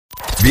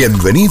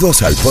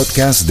Bienvenidos al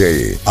podcast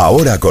de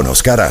Ahora con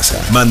Oscar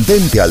Aza.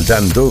 Mantente al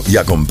tanto y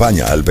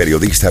acompaña al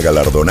periodista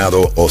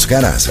galardonado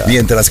Oscar Aza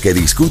mientras que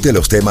discute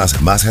los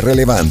temas más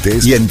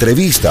relevantes y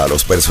entrevista a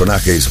los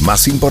personajes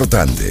más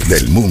importantes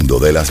del mundo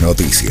de las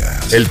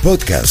noticias. El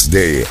podcast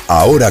de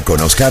Ahora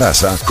con Oscar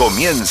Aza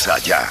comienza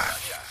ya.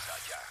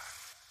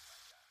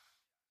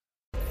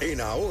 En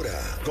Ahora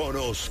con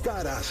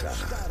Oscar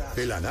Aza,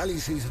 el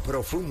análisis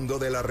profundo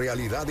de la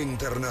realidad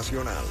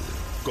internacional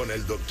con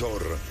el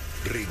doctor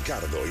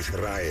Ricardo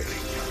Israel.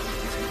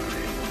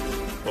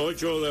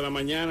 8 de la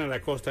mañana en la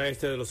costa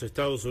este de los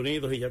Estados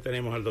Unidos y ya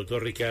tenemos al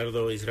doctor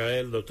Ricardo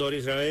Israel. Doctor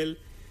Israel,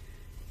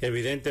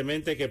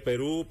 evidentemente que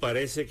Perú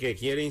parece que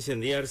quiere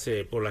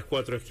incendiarse por las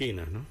cuatro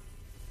esquinas, ¿no?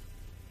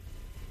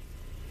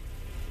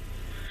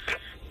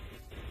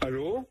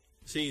 ¿Aló?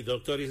 Sí,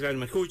 doctor Israel,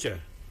 ¿me escucha?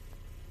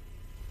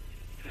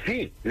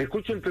 Sí, le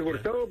escucho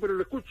entrecortado, pero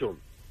le escucho.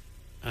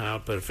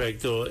 Ah,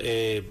 perfecto.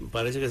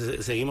 Parece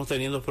que seguimos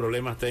teniendo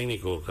problemas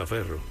técnicos,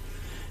 Caferro.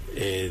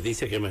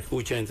 Dice que me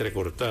escucha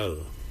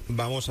entrecortado.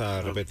 Vamos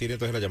a repetir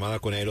entonces la llamada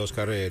con él,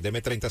 Oscar.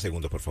 Deme 30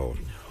 segundos, por favor.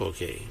 Ok.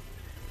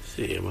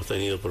 Sí, hemos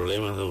tenido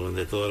problemas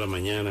durante toda la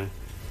mañana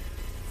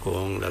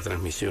con la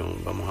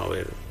transmisión. Vamos a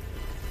ver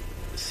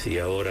si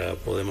ahora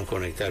podemos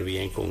conectar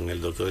bien con el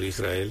doctor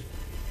Israel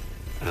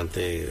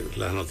ante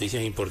las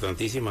noticias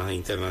importantísimas e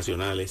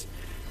internacionales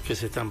que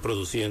se están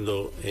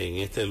produciendo en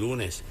este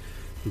lunes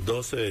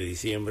 12 de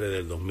diciembre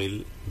del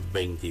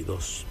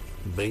 2022.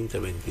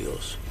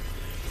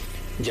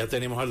 Ya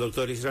tenemos al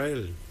doctor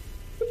Israel.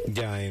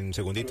 Ya en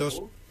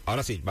segunditos.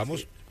 Ahora sí,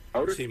 vamos. Sí.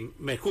 Ahora sí,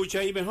 ¿me escucha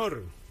ahí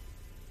mejor?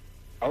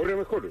 Ahora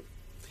mejor.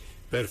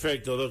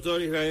 Perfecto, doctor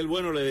Israel.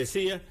 Bueno, le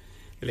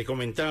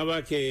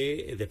comentaba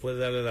que, después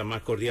de darle la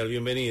más cordial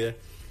bienvenida,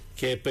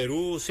 que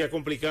Perú se ha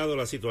complicado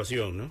la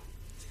situación, ¿no?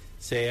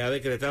 Se ha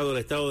decretado el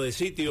estado de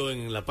sitio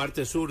en la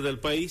parte sur del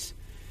país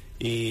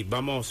y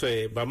vamos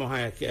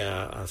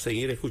a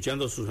seguir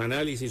escuchando sus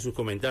análisis y sus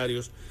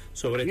comentarios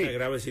sobre esta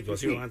grave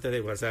situación antes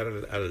de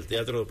pasar al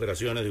teatro de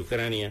operaciones de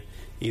Ucrania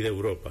y de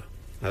Europa.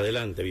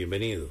 Adelante,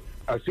 bienvenido.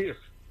 Así es.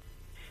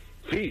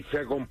 Sí, se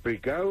ha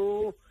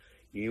complicado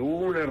y hubo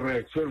una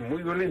reacción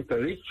muy violenta.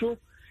 De hecho,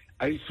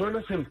 hay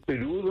zonas en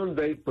Perú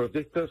donde hay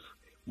protestas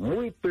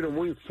muy, pero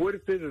muy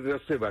fuertes desde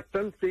hace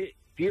bastante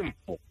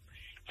tiempo.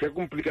 Se ha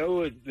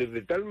complicado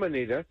de tal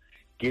manera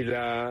que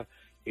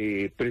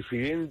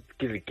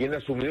quien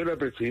asumió la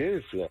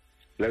presidencia,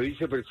 la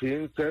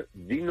vicepresidenta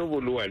Dino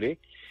Boluarte,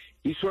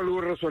 hizo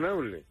algo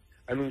razonable.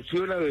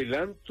 Anunció el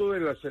adelanto de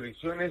las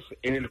elecciones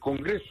en el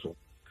Congreso.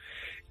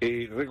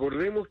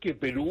 Recordemos que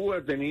Perú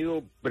ha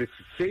tenido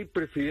 6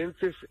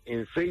 presidentes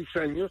en 6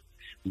 años,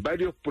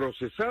 varios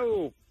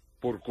procesados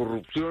por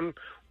corrupción,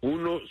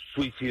 uno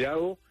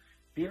suicidado.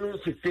 Tiene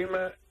un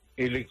sistema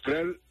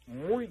electoral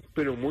muy,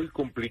 pero muy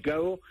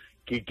complicado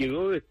que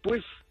quedó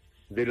después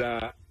de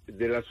la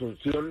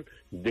asunción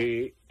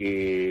después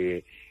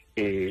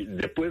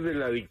de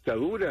la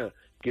dictadura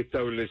que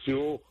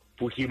estableció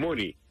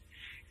Fujimori.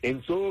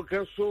 En todo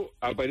caso,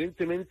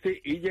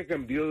 aparentemente ella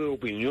cambió de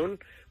opinión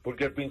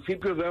porque al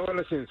principio daba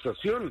la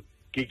sensación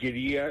que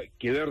quería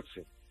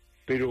quedarse,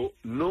 pero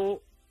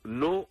no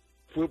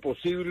fue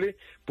posible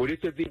por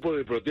este tipo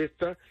de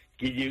protestas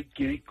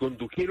que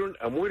condujeron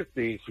a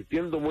muerte.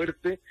 Existiendo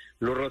muerte,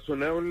 lo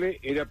razonable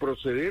era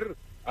proceder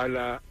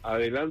al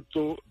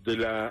adelanto de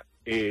las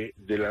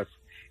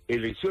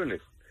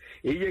elecciones.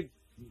 Ella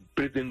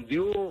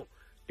pretendió,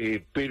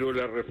 pero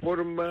la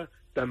reforma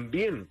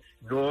también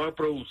no va a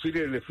producir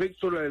el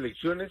efecto de las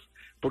elecciones,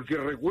 porque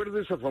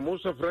recuerda esa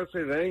famosa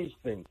frase de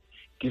Einstein,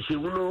 que si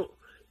uno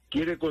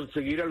quiere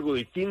conseguir algo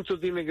distinto,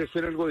 tiene que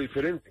ser algo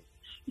diferente.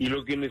 Y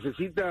lo que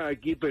necesita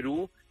aquí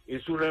Perú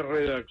es una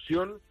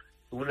redacción,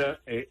 una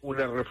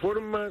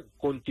reforma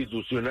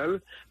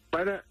constitucional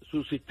para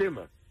su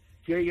sistema.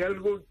 Si hay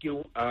algo que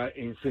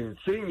se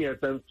enseña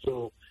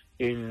tanto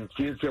en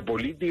ciencia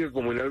política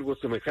como en algo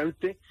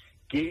semejante,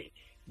 que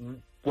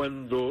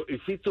cuando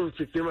existe un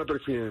sistema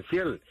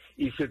presidencial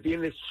y se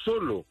tiene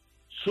solo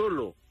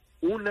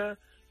una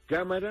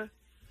cámara,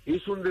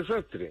 es un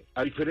desastre,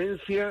 a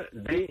diferencia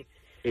de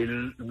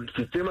el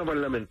sistema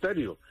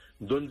parlamentario,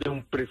 donde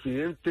un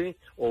presidente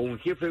o un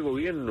jefe de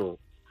gobierno,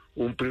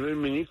 un primer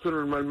ministro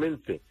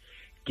normalmente,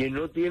 que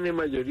no tiene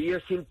mayoría,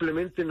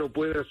 simplemente no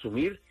puede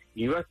asumir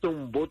y basta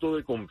un voto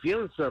de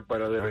confianza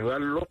para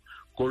derribarlo,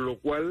 con lo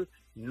cual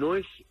no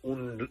es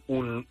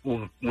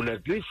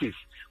una crisis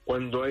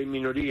cuando hay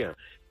minoría,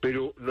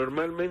 pero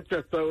normalmente ha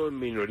estado en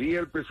minoría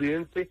el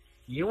presidente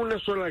y una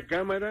sola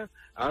cámara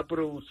ha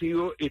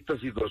producido esta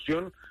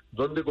situación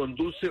donde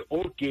conduce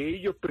o que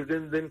ellos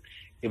pretenden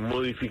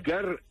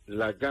modificar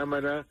la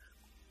cámara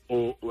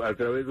o a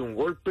través de un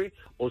golpe,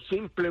 o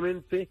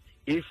simplemente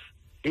es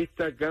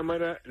esta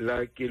cámara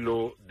la que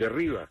lo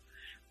derriba.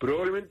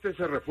 Probablemente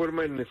esa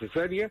reforma es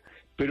necesaria,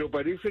 pero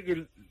parece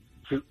que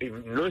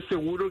no es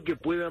seguro que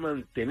pueda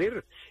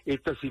mantener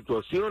esta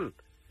situación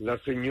la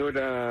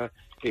señora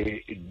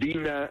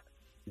Dina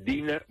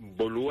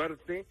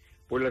Boluarte,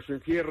 por la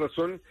sencilla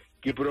razón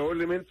que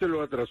probablemente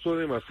lo atrasó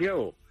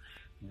demasiado.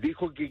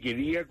 dijo que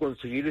quería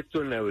conseguir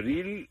esto en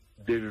abril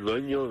del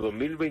año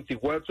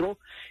 2024,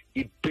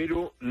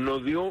 pero no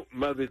dio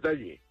más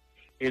detalle.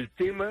 El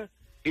tema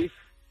es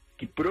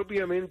que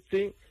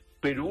propiamente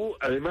Perú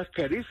además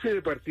carece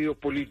de partidos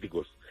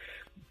políticos.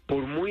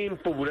 Por muy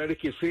impopulares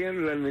que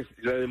sean,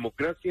 la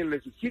democracia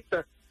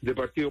necesita de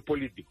partidos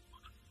políticos.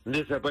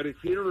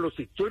 Desaparecieron los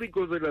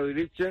históricos de la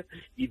derecha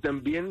y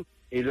también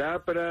el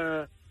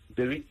APRA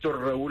de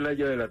Víctor Raúl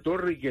Haya de la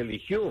Torre, que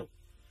eligió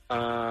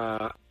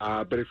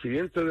a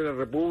presidente de la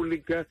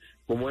República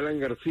como Alan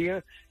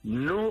García,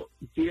 no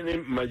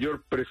tienen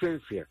mayor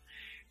presencia.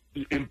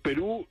 En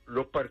Perú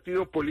los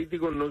partidos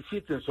políticos no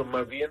existen, son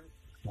más bien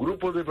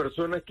grupos de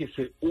personas que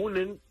se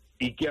unen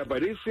y que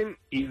aparecen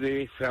y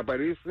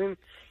desaparecen,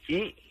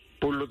 y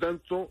por lo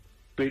tanto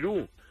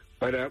Perú,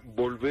 para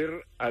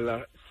volver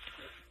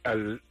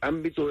al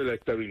ámbito de la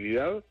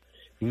estabilidad,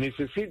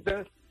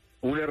 necesita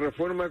una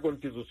reforma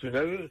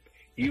constitucional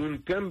y un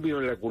cambio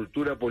en la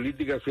cultura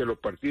política hacia los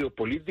partidos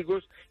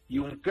políticos y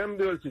un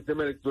cambio del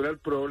sistema electoral,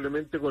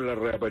 probablemente con la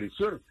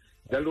reaparición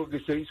de algo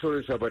que se hizo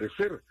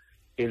desaparecer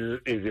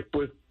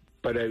después,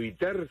 para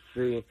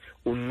evitarse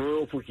un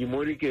nuevo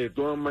Fujimori, que de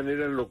todas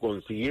maneras lo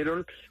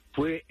consiguieron,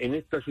 fue en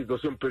esta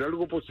situación, pero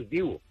algo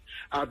positivo.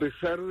 A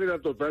pesar de la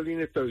total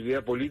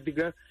inestabilidad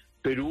política,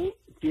 Perú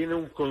tiene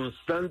un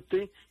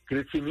constante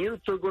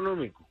crecimiento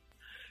económico,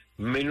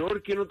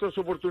 menor que en otras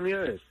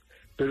oportunidades,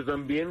 pero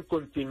también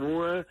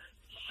continúa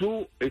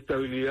su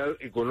estabilidad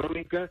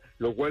económica,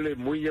 lo cual es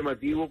muy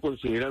llamativo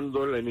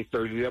considerando la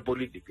inestabilidad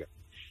política.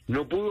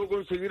 No pudo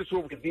conseguir su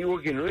objetivo,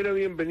 que no era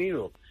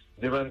bienvenido,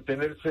 de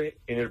mantenerse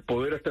en el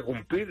poder hasta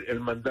cumplir el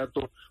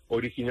mandato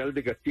original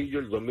de Castillo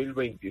el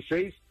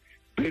 2026,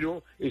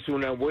 pero es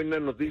una buena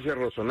noticia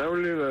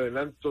razonable el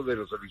adelanto de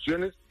las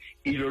elecciones,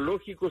 y lo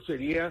lógico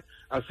sería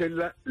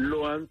hacerla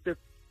lo antes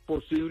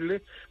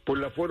posible, por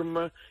la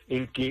forma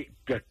en que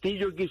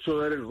Castillo quiso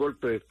dar el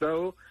golpe de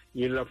Estado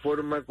y en la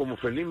forma como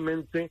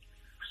felizmente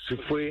se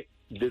fue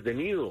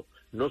detenido,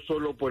 no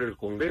solo por el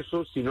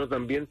Congreso, sino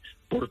también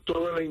por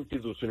toda la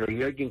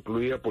institucionalidad que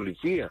incluía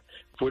policía,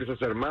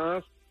 Fuerzas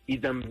Armadas y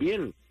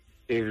también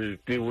el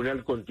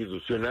Tribunal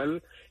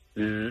Constitucional,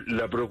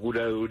 la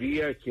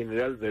Procuraduría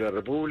General de la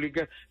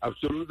República,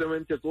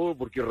 absolutamente todo,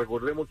 porque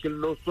recordemos que él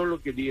no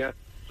solo quería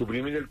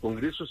suprimir el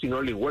Congreso, sino,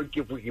 al igual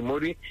que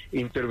Fujimori,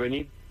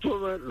 intervenir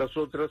todas las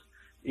otras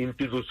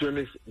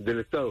instituciones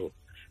del Estado.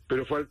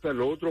 Pero faltan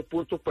los otros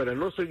puntos para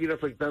no seguir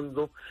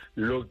afectando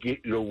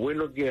lo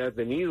bueno que ha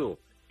tenido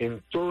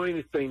en toda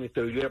esta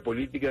inestabilidad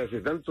política de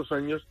hace tantos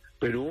años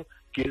Perú,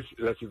 que es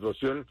la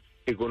situación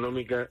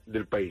económica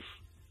del país.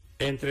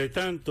 Entre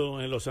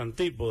tanto, en los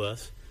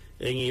antípodas,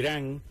 en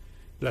Irán,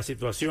 la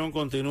situación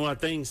continúa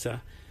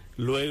tensa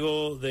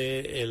luego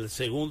del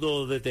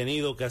segundo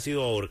detenido que ha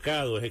sido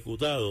ahorcado,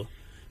 ejecutado,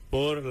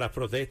 por las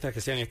protestas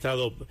que se han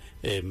estado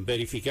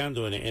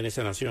verificando en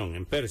esa nación,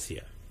 en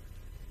Persia.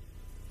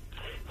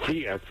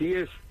 Sí, así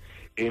es.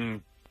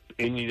 En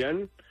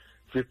Irán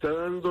se está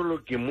dando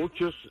lo que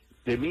muchos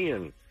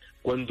temían.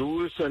 Cuando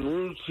hubo ese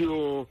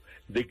anuncio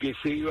de que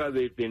se iba a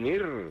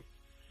detener,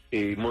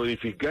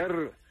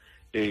 modificar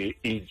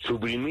y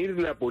suprimir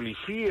la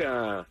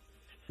policía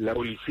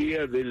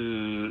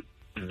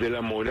de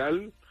la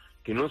moral,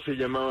 que no se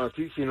llamaba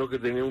así, sino que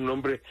tenía un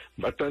nombre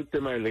bastante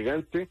más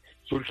elegante,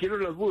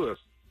 surgieron las dudas,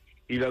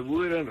 y las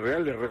dudas eran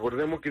reales.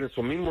 Recordemos que en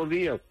esos mismos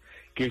días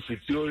que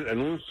existió el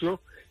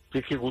anuncio, se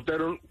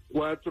ejecutaron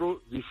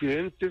 4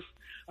 disidentes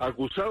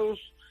acusados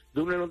de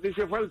una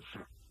noticia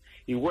falsa.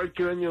 Igual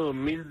que el año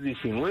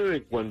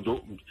 2009,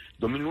 cuando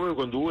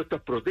hubo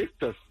estas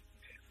protestas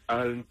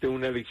ante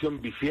una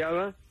elección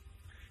viciada,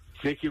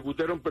 se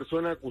ejecutaron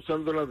personas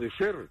acusándolas de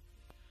ser,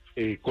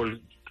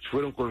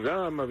 fueron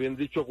colgadas, más bien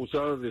dicho,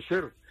 acusadas de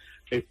ser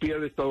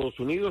espías de Estados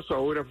Unidos.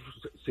 Ahora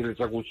se les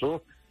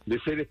acusó de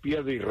ser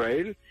espías de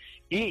Israel,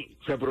 y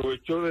se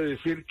aprovechó de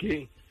decir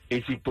que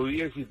si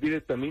podía existir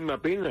esta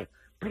misma pena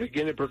para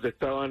quienes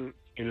protestaban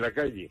en la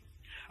calle.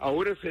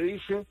 Ahora se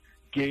dice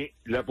que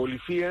la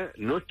policía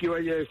no es que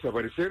vaya a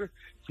desaparecer,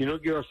 sino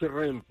que va a ser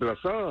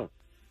reemplazada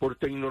por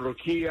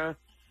tecnología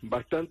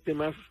bastante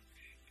más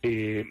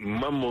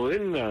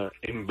moderna,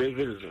 en vez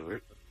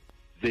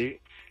de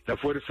la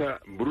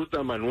fuerza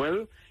bruta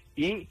manual,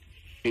 y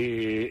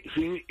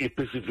sin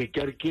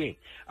especificar qué.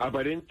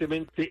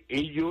 Aparentemente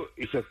ello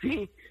es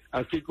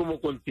así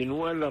como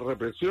continúa la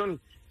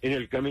represión en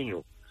el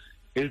camino.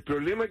 El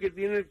problema que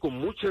tienen con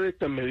muchas de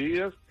estas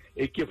medidas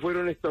es que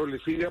fueron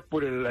establecidas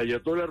por el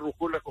ayatollah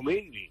Ruhollah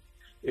Khomeini,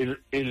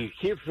 el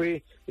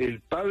jefe,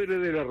 el padre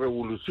de la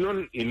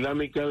revolución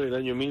islámica del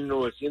año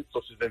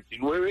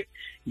 1979,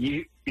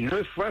 y no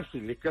es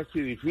fácil, es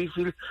casi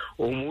difícil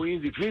o muy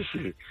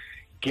difícil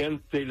que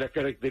ante las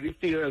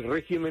características del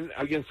régimen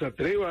alguien se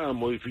atreva a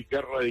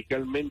modificar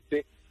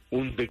radicalmente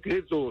un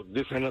decreto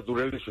de esa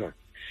naturaleza.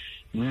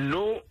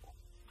 No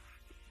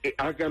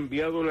ha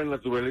cambiado la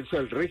naturaleza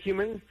del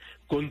régimen,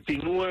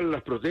 continúan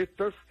las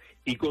protestas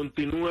y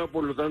continúa,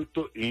 por lo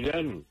tanto,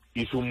 Irán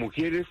y sus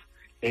mujeres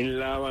en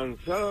la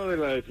avanzada de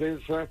la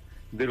defensa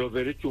de los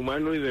derechos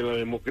humanos y de la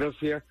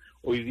democracia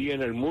hoy día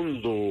en el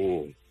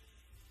mundo.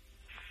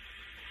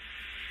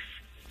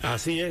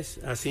 Así es,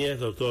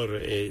 doctor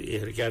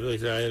Ricardo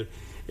Israel,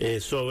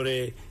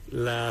 sobre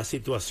la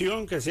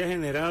situación que se ha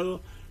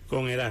generado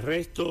con el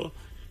arresto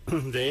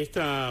de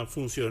esta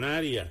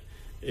funcionaria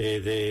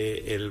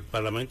del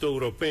Parlamento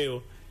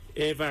Europeo,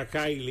 Eva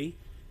Kaili,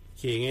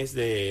 quien es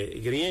de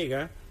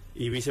griega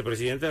y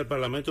vicepresidenta del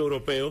Parlamento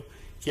Europeo,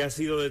 que ha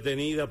sido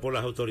detenida por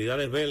las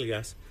autoridades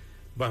belgas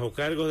bajo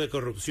cargos de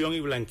corrupción y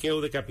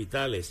blanqueo de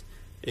capitales,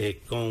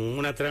 con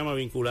una trama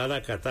vinculada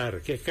a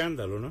Qatar. Qué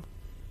escándalo, ¿no?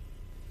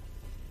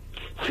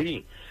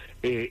 Sí,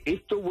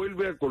 esto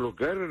vuelve a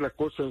colocar las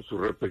cosas en su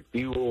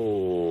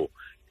respectivo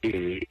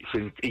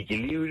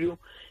equilibrio,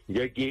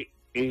 ya que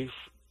es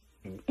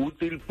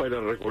útil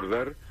para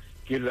recordar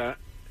que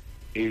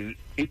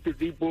este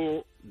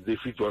tipo de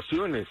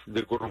situaciones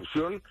de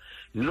corrupción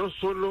no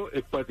solo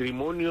es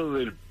patrimonio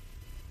del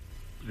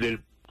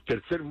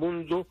tercer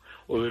mundo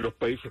o de los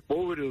países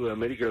pobres o de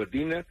América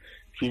Latina,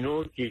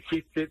 sino que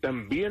existe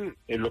también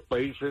en los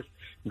países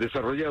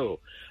desarrollados.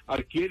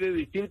 Adquiere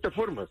distintas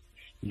formas.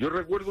 Yo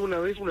recuerdo una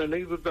vez una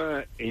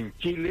anécdota en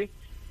Chile,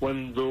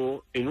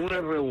 cuando en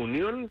una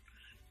reunión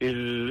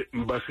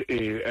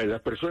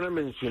las personas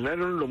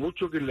mencionaron lo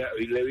mucho que le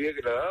había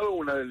agradado a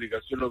una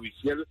delegación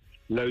oficial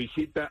la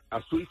visita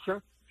a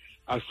Suiza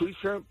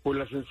por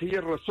la sencilla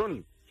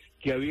razón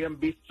que habían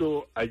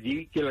visto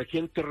allí que la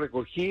gente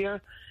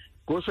recogía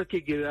cosas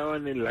que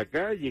quedaban en la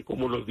calle,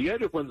 como los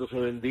diarios cuando se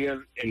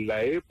vendían en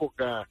la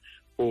época,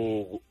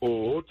 o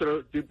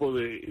otro tipo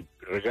de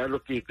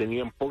regalos que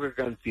tenían poca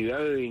cantidad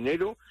de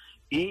dinero,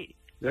 y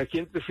la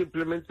gente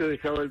simplemente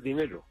dejaba el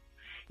dinero.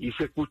 Y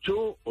se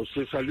escuchó, o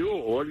se salió,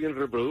 o alguien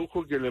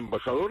reprodujo que el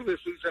embajador de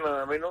Suiza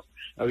nada menos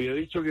había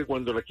dicho que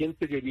cuando la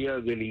gente quería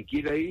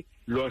delinquir ahí,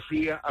 lo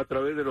hacía a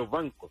través de los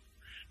bancos.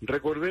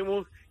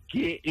 Recordemos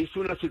que es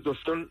una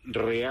situación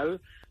real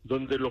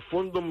donde los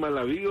fondos mal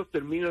habidos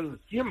terminan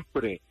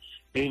siempre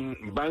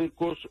en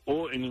bancos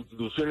o en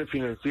instituciones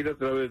financieras a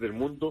través del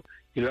mundo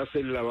que le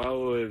hacen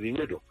lavado de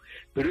dinero.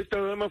 Pero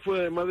esta dama fue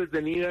además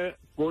detenida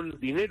con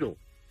dinero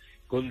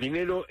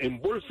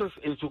en bolsas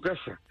en su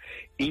casa,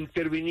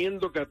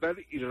 interviniendo Qatar,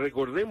 y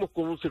recordemos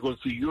cómo se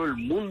consiguió el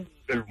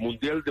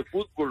Mundial de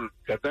Fútbol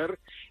Qatar,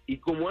 y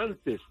como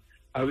antes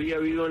había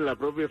habido en la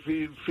propia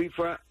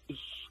FIFA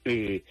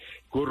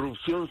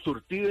corrupción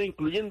surtida,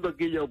 incluyendo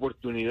aquella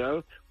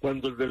oportunidad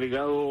cuando el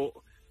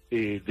delegado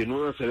de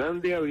Nueva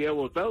Zelanda había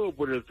votado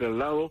por el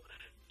traslado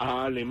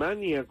a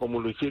Alemania, como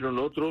lo hicieron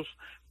otros,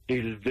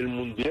 del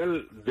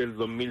Mundial del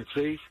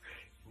 2006,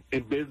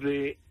 en vez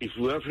de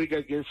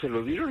Sudáfrica, quien se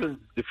lo dieron en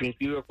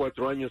definitiva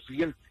 4 años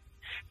siguientes.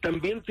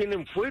 También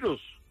tienen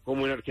fueros,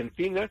 como en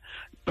Argentina,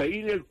 país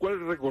en el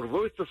cual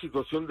recordó esta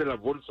situación de las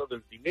bolsas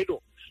del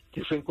dinero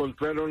que se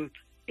encontraron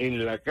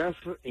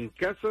en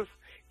casas,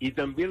 y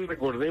también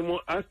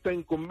recordemos hasta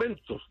en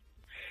conventos.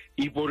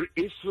 Y por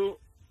eso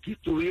que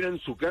estuviera en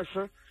su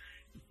casa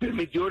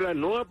permitió la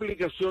no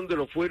aplicación de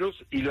los fueros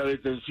y la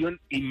detención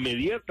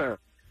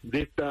inmediata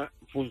de esta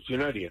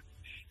funcionaria.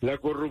 La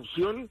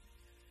corrupción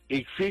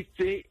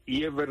existe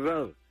y es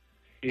verdad.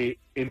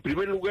 En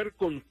primer lugar,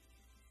 con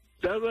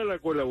dada la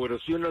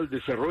colaboración al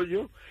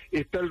desarrollo,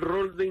 está el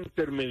rol de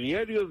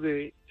intermediarios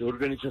de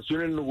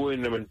organizaciones no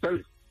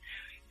gubernamentales,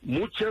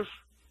 muchas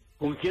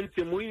con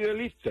gente muy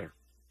idealista,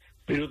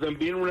 pero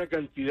también una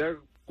cantidad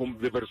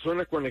de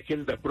personas con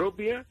agenda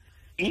propia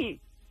y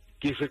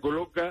que se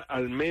coloca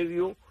al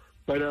medio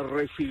para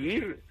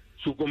recibir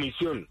su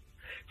comisión.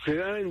 Se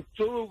da en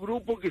todo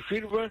grupo que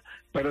sirva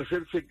para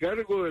hacerse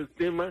cargo del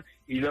tema,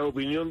 y la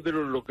opinión de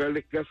los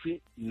locales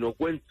casi no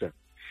cuenta.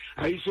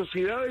 Hay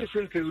sociedades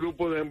entre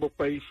grupos de ambos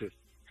países,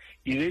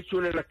 y de hecho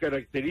una de las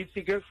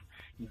características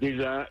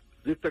de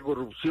esta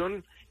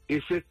corrupción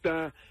es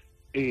esta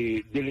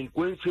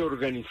delincuencia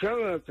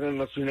organizada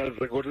transnacional.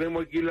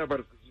 Recordemos aquí la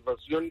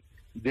participación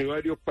de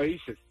varios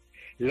países,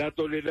 la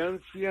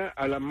tolerancia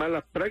a las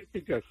malas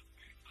prácticas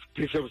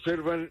que se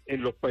observan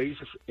en los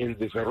países en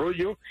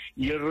desarrollo,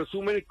 y el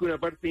resumen es que una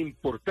parte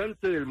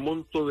importante del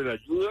monto de la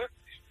ayuda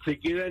se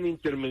queda en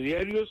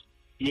intermediarios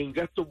y en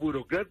gastos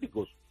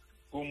burocráticos,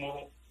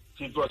 como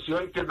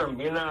situación que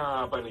también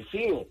ha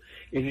aparecido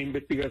en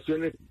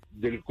investigaciones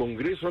del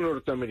Congreso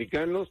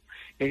norteamericano,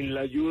 en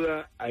la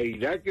ayuda a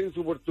Irak en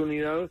su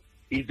oportunidad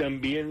y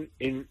también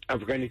en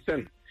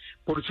Afganistán.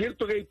 Por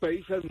cierto que hay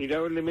países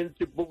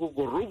admirablemente poco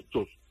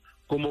corruptos,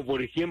 como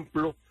por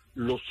ejemplo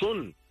lo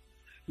son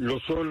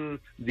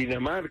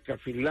Dinamarca,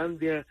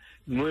 Finlandia,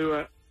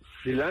 Nueva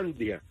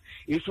Zelanda.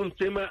 Es un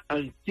tema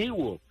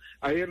antiguo.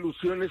 Hay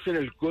alusiones en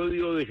el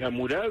Código de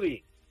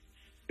Hammurabi,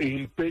 el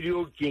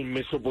imperio que en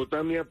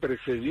Mesopotamia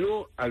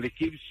precedió al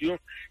egipcio.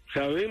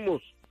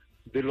 Sabemos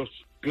de los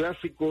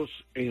clásicos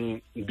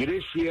en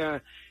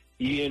Grecia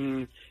y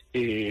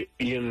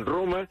en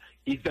Roma,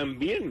 y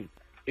también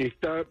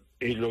está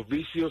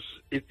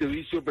este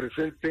vicio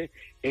presente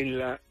en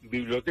la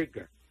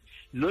biblioteca.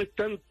 No es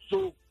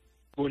tanto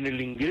con el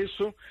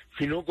ingreso,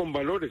 sino con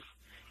valores,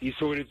 y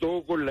sobre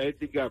todo con la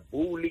ética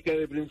pública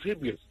de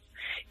principios.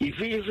 Y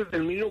fíjese,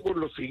 termino con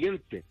lo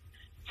siguiente: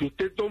 Si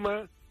usted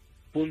toma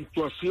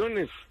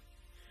puntuaciones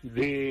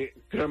de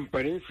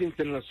Transparencia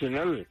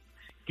Internacional,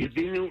 que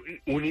tiene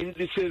un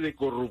índice de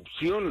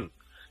corrupción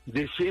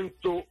de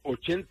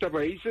 180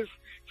 países,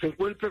 se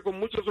encuentra con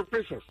muchas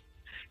sorpresas.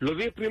 Los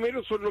 10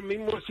 primeros son los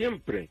mismos de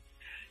siempre: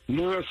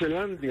 Nueva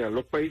Zelanda,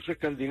 los países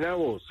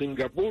escandinavos,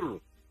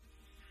 Singapur,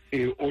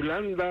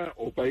 Holanda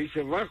o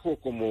Países Bajos,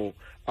 como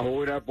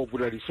ahora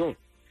popularizó.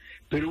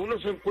 Pero uno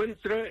se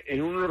encuentra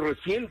en uno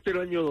reciente, el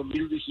año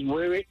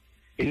 2019,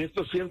 en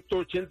estos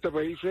 180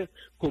 países,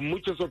 con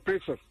muchas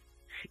sorpresas.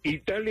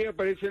 Italia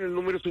aparece en el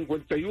número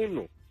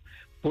 51,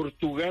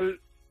 Portugal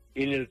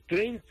en el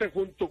 30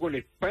 junto con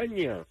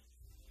España,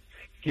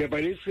 que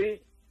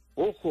aparece,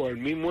 ojo, al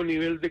mismo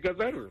nivel de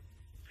Qatar.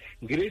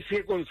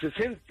 Grecia con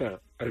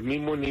 60, al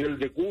mismo nivel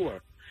de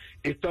Cuba.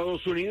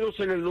 Estados Unidos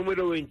en el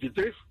número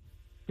 23,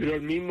 pero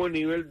al mismo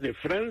nivel de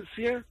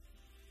Francia,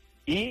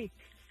 y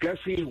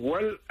casi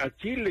igual a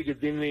Chile, que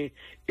tiene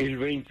el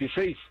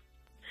 26.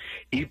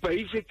 Y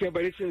países que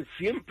aparecen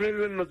siempre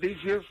en las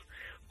noticias,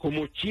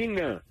 como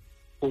China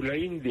o la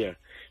India.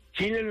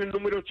 China en el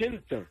número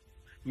 80,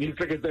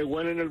 mientras que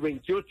Taiwán en el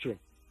 28.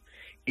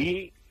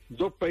 Y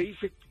dos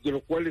países de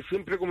los cuales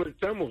siempre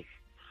comentamos,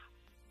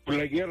 por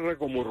la guerra,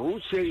 como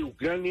Rusia y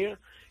Ucrania,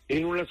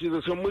 en una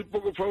situación muy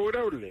poco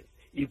favorable.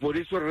 Y por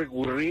eso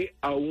recurrí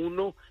a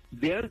uno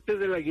de antes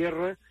de la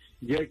guerra,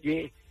 ya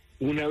que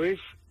una vez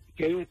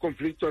que hay un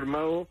conflicto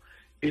armado,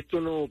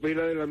 esto no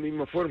opera de la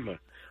misma forma.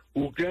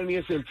 Ucrania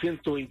es el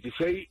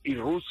 126 y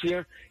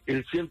Rusia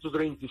el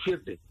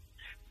 137.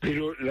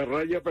 Pero la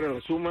raya para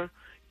la suma,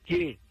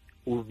 que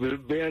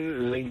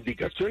vean la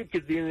indicación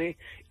que tiene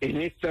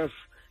en estos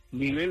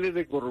niveles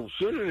de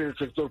corrupción en el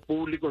sector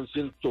público en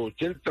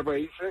 180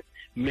 países,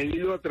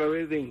 medido a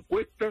través de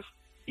encuestas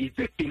y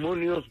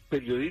testimonios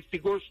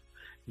periodísticos,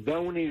 da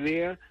una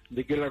idea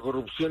de que la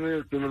corrupción en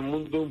el primer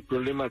mundo es un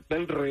problema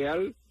tan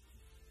real,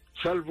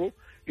 salvo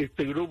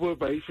este grupo de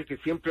países que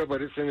siempre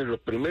aparecen en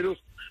los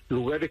primeros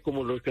lugares,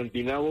 como los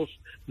escandinavos,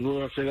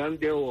 Nueva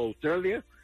Zelanda o Australia,